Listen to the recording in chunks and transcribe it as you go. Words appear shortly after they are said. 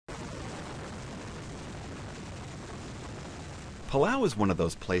Palau is one of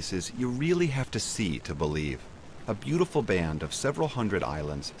those places you really have to see to believe. A beautiful band of several hundred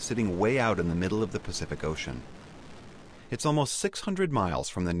islands sitting way out in the middle of the Pacific Ocean. It's almost 600 miles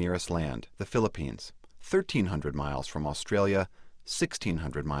from the nearest land, the Philippines, 1,300 miles from Australia,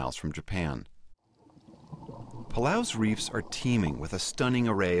 1,600 miles from Japan. Palau's reefs are teeming with a stunning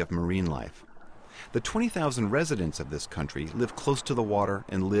array of marine life. The 20,000 residents of this country live close to the water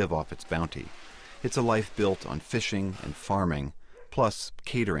and live off its bounty. It's a life built on fishing and farming, plus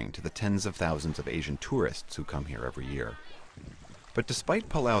catering to the tens of thousands of Asian tourists who come here every year. But despite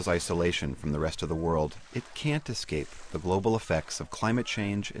Palau's isolation from the rest of the world, it can't escape the global effects of climate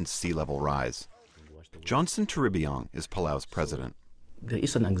change and sea level rise. Johnson Turibiong is Palau's president. There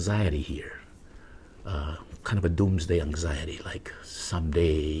is an anxiety here, kind of a doomsday anxiety, like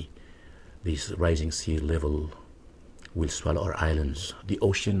someday this rising sea level will swallow our islands. The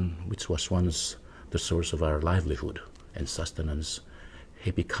ocean, which was once the source of our livelihood and sustenance,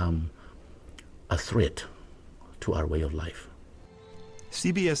 has become a threat to our way of life.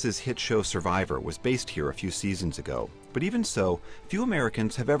 CBS's hit show Survivor was based here a few seasons ago, but even so, few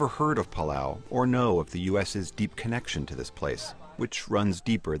Americans have ever heard of Palau or know of the U.S.'s deep connection to this place, which runs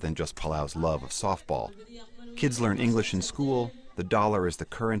deeper than just Palau's love of softball. Kids learn English in school, the dollar is the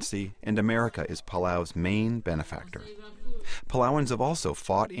currency, and America is Palau's main benefactor. Palauans have also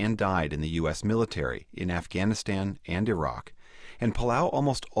fought and died in the U.S. military, in Afghanistan and Iraq, and Palau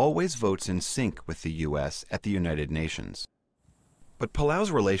almost always votes in sync with the U.S. at the United Nations. But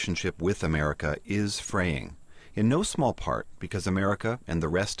Palau's relationship with America is fraying, in no small part because America and the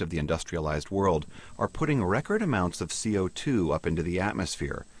rest of the industrialized world are putting record amounts of CO2 up into the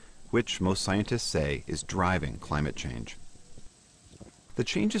atmosphere, which most scientists say is driving climate change. The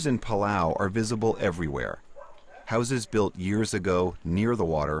changes in Palau are visible everywhere. Houses built years ago near the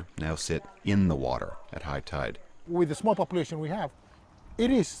water now sit in the water at high tide. With the small population we have,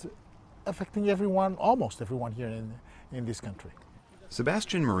 it is affecting everyone, almost everyone here in this country.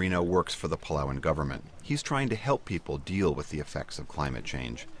 Sebastian Moreno works for the Palauan government. He's trying to help people deal with the effects of climate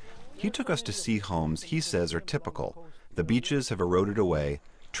change. He took us to see homes he says are typical. The beaches have eroded away,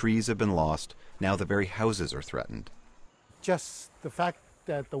 trees have been lost, now the very houses are threatened. Just the fact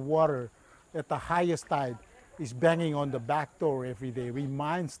that the water at the highest tide is banging on the back door every day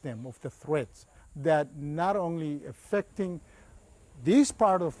reminds them of the threats that not only affecting this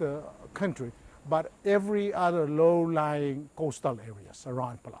part of the country, but every other low-lying coastal areas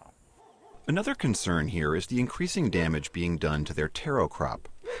around Palau. Another concern here is the increasing damage being done to their taro crop.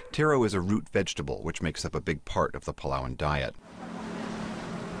 Taro is a root vegetable which makes up a big part of the Palauan diet.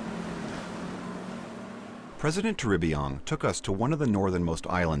 President Turibiong took us to one of the northernmost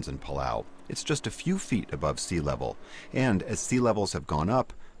islands in Palau. It's just a few feet above sea level, and as sea levels have gone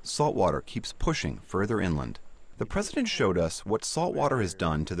up, saltwater keeps pushing further inland. The president showed us what saltwater has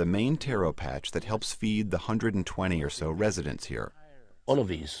done to the main taro patch that helps feed the 120 or so residents here. All of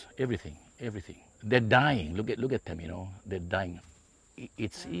these, everything. They're dying. Look at them, they're dying.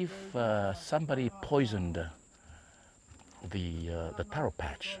 It's if somebody poisoned the taro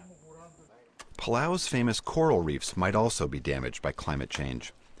patch. Palau's famous coral reefs might also be damaged by climate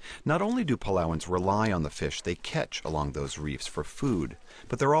change. Not only do Palauans rely on the fish they catch along those reefs for food,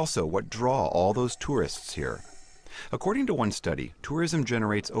 but they're also what draw all those tourists here. According to one study, tourism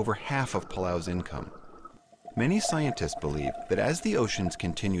generates over half of Palau's income. Many scientists believe that as the oceans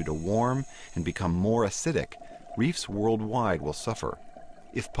continue to warm and become more acidic, reefs worldwide will suffer.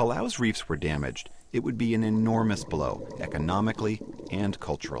 If Palau's reefs were damaged, it would be an enormous blow, economically and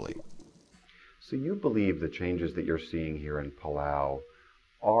culturally. So you believe the changes that you're seeing here in Palau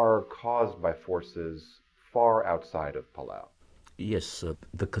are caused by forces far outside of Palau? Yes,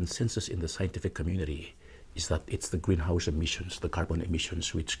 the consensus in the scientific community is that it's the greenhouse emissions, the carbon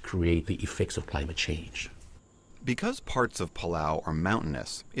emissions, which create the effects of climate change. Because parts of Palau are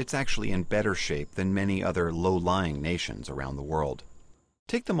mountainous, it's actually in better shape than many other low-lying nations around the world.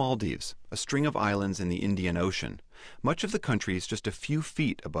 Take the Maldives, a string of islands in the Indian Ocean. Much of the country is just a few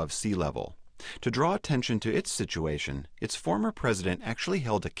feet above sea level. To draw attention to its situation, its former president actually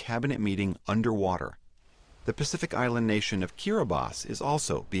held a cabinet meeting underwater. The Pacific island nation of Kiribati is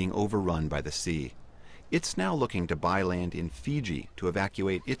also being overrun by the sea. It's now looking to buy land in Fiji to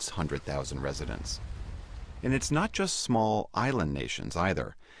evacuate its 100,000 residents. And it's not just small island nations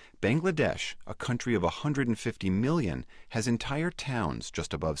either. Bangladesh, a country of 150 million, has entire towns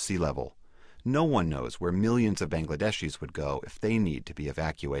just above sea level. No one knows where millions of Bangladeshis would go if they need to be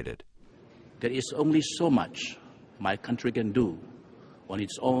evacuated. There is only so much my country can do on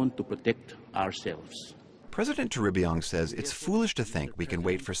its own to protect ourselves. President Toribio says it's foolish to think we can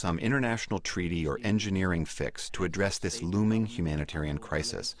wait for some international treaty or engineering fix to address this looming humanitarian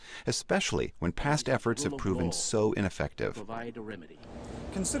crisis, especially when past efforts have proven so ineffective.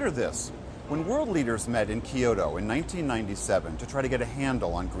 Consider this. When world leaders met in Kyoto in 1997 to try to get a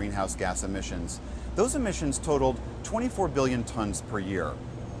handle on greenhouse gas emissions, those emissions totaled 24 billion tons per year.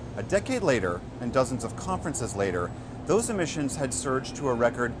 A decade later, and dozens of conferences later, those emissions had surged to a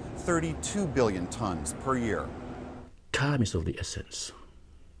record 32 billion tons per year. Time is of the essence.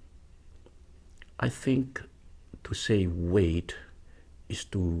 I think to say wait is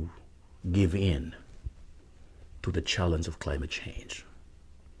to give in to the challenge of climate change.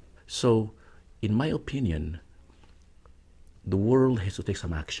 So, in my opinion, the world has to take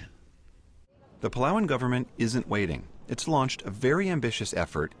some action. The Palauan government isn't waiting. It's launched a very ambitious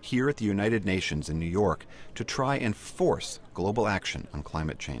effort here at the United Nations in New York to try and force global action on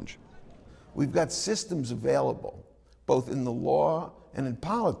climate change. We've got systems available, both in the law and in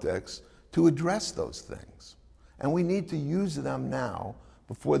politics, to address those things. And we need to use them now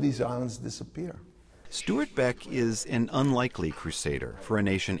before these islands disappear. Stuart Beck is an unlikely crusader for a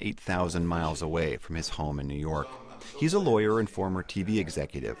nation 8,000 miles away from his home in New York. He's a lawyer and former TV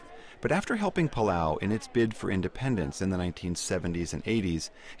executive. But after helping Palau in its bid for independence in the 1970s and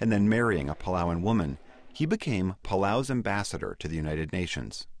 80s, and then marrying a Palauan woman, he became Palau's ambassador to the United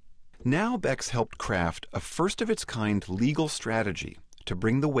Nations. Now Beck's helped craft a first-of-its-kind legal strategy to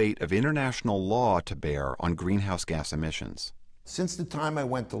bring the weight of international law to bear on greenhouse gas emissions. Since the time I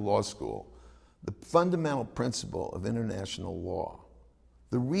went to law school, the fundamental principle of international law,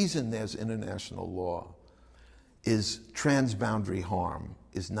 the reason there's international law, is transboundary harm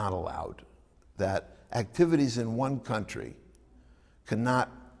is not allowed. That activities in one country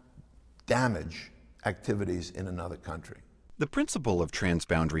cannot damage activities in another country. The principle of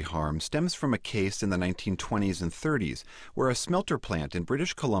transboundary harm stems from a case in the 1920s and 30s where a smelter plant in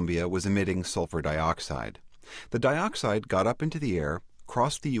British Columbia was emitting sulfur dioxide. The dioxide got up into the air,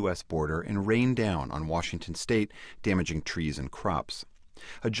 crossed the U.S. border, and rained down on Washington state, damaging trees and crops.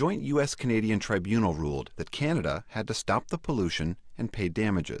 A joint U.S.-Canadian tribunal ruled that Canada had to stop the pollution and pay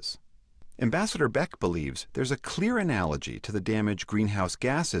damages. Ambassador Beck believes there's a clear analogy to the damage greenhouse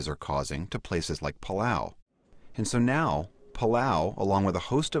gases are causing to places like Palau. And so now, Palau, along with a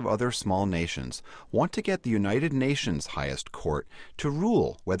host of other small nations, want to get the United Nations highest court to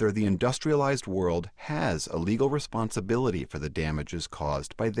rule whether the industrialized world has a legal responsibility for the damages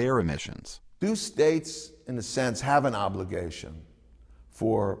caused by their emissions. Do states, in a sense, have an obligation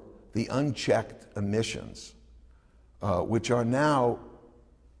for the unchecked emissions, which are now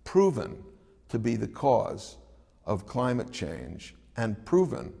proven to be the cause of climate change and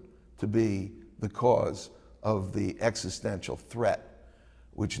proven to be the cause of the existential threat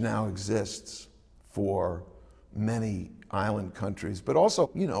which now exists for many island countries, but also,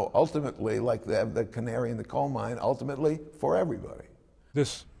 ultimately, like the canary in the coal mine, ultimately for everybody.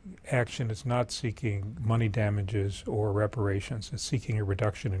 This action is not seeking money damages or reparations. It's seeking a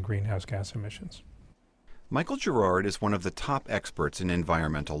reduction in greenhouse gas emissions. Michael Gerard is one of the top experts in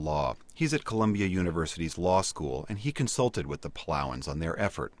environmental law. He's at Columbia University's law school, and he consulted with the Palauans on their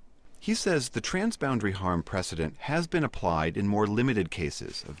effort. He says the transboundary harm precedent has been applied in more limited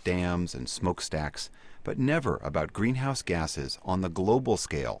cases of dams and smokestacks, but never about greenhouse gases on the global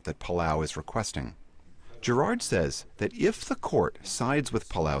scale that Palau is requesting. Gerard says that if the court sides with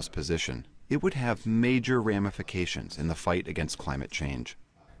Palau's position, it would have major ramifications in the fight against climate change.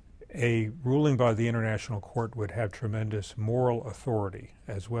 A ruling by the International Court would have tremendous moral authority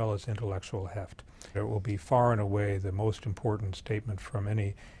as well as intellectual heft. It will be far and away the most important statement from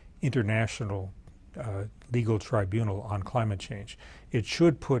any international legal tribunal on climate change. It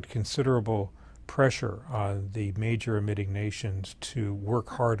should put considerable pressure on the major emitting nations to work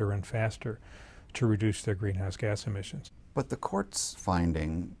harder and faster to reduce their greenhouse gas emissions. But the court's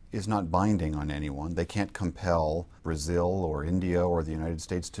finding is not binding on anyone. They can't compel Brazil or India or the United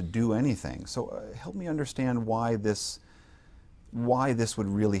States to do anything. So help me understand why this would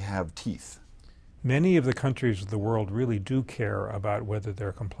really have teeth. Many of the countries of the world really do care about whether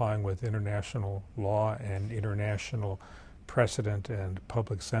they're complying with international law and international precedent and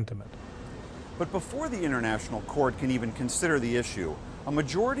public sentiment. But before the International Court can even consider the issue, a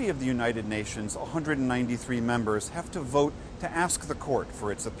majority of the United Nations, 193 members, have to vote to ask the court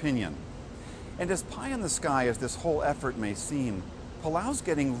for its opinion. And as pie in the sky as this whole effort may seem, Palau's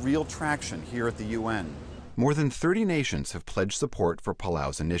getting real traction here at the UN. More than 30 nations have pledged support for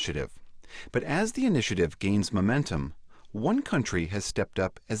Palau's initiative. But as the initiative gains momentum, one country has stepped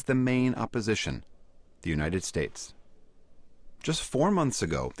up as the main opposition: the United States. Just 4 months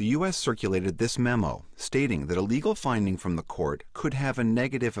ago, the U.S. circulated this memo stating that a legal finding from the court could have a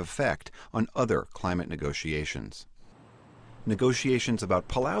negative effect on other climate negotiations. Negotiations about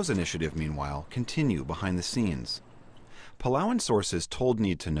Palau's initiative, meanwhile, continue behind the scenes. Palauan sources told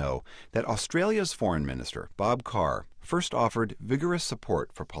Need to Know that Australia's Foreign Minister, Bob Carr, first offered vigorous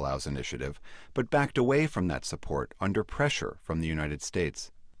support for Palau's initiative, but backed away from that support under pressure from the United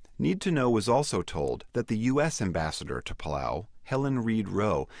States. Need to Know was also told that the U.S. ambassador to Palau, Helen Reed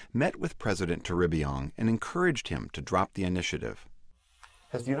Rowe, met with President Toribio and encouraged him to drop the initiative.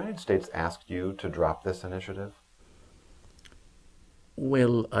 Has the United States asked you to drop this initiative?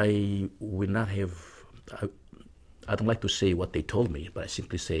 Well, I will not have, I don't like to say what they told me, but I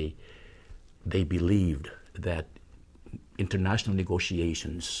simply say they believed that international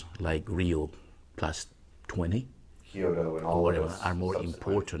negotiations like Rio plus 20, Kyoto and all of those are more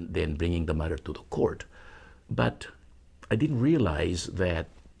important than bringing the matter to the court. But I didn't realize that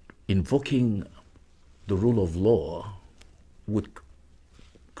invoking the rule of law would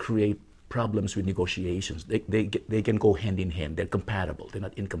create problems with negotiations. They can go hand in hand. They're compatible. They're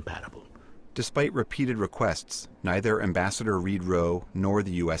not incompatible. Despite repeated requests, neither Ambassador Reed Rowe nor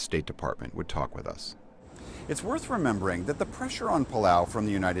the U.S. State Department would talk with us. It's worth remembering that the pressure on Palau from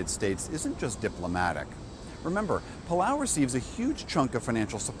the United States isn't just diplomatic. Remember, Palau receives a huge chunk of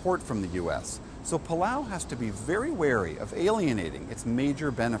financial support from the U.S., so Palau has to be very wary of alienating its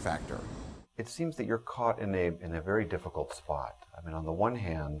major benefactor. It seems that you're caught in a very difficult spot. I mean, on the one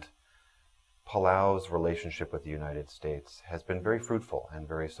hand, Palau's relationship with the United States has been very fruitful and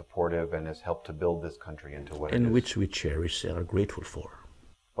very supportive and has helped to build this country into what it is. And which we cherish and are grateful for.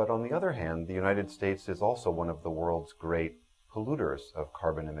 But on the other hand, the United States is also one of the world's great polluters of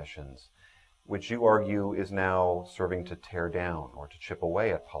carbon emissions, which you argue is now serving to tear down or to chip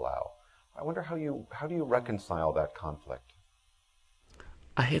away at Palau. I wonder how do you reconcile that conflict?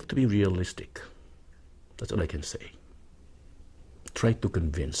 I have to be realistic. That's all I can say. Try to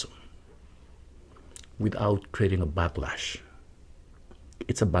convince them without creating a backlash.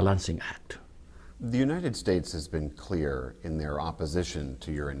 It's a balancing act. The United States has been clear in their opposition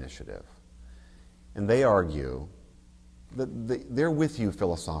to your initiative, and they argue that they're with you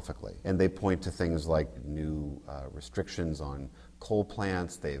philosophically, and they point to things like new restrictions on coal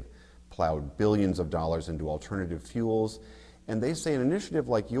plants. They've plowed billions of dollars into alternative fuels, and they say an initiative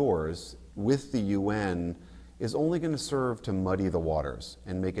like yours with the UN is only going to serve to muddy the waters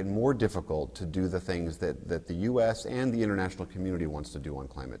and make it more difficult to do the things that the U.S. and the international community wants to do on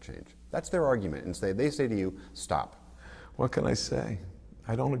climate change. That's their argument, and they say to you, stop. What can I say?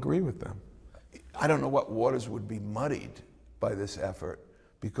 I don't agree with them. I don't know what waters would be muddied by this effort,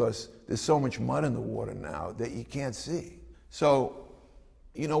 because there's so much mud in the water now that you can't see. So,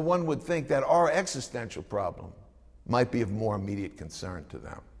 you know, one would think that our existential problem might be of more immediate concern to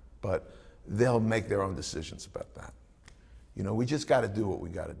them, but they'll make their own decisions about that. You know, we just got to do what we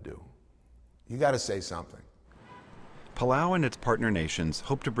got to do. You got to say something. Palau and its partner nations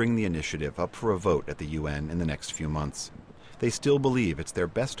hope to bring the initiative up for a vote at the UN in the next few months. They still believe it's their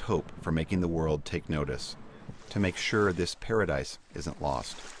best hope for making the world take notice, to make sure this paradise isn't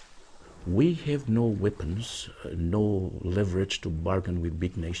lost. We have no weapons, no leverage to bargain with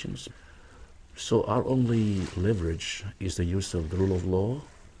big nations. So our only leverage is the use of the rule of law,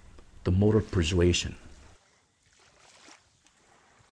 the moral persuasion.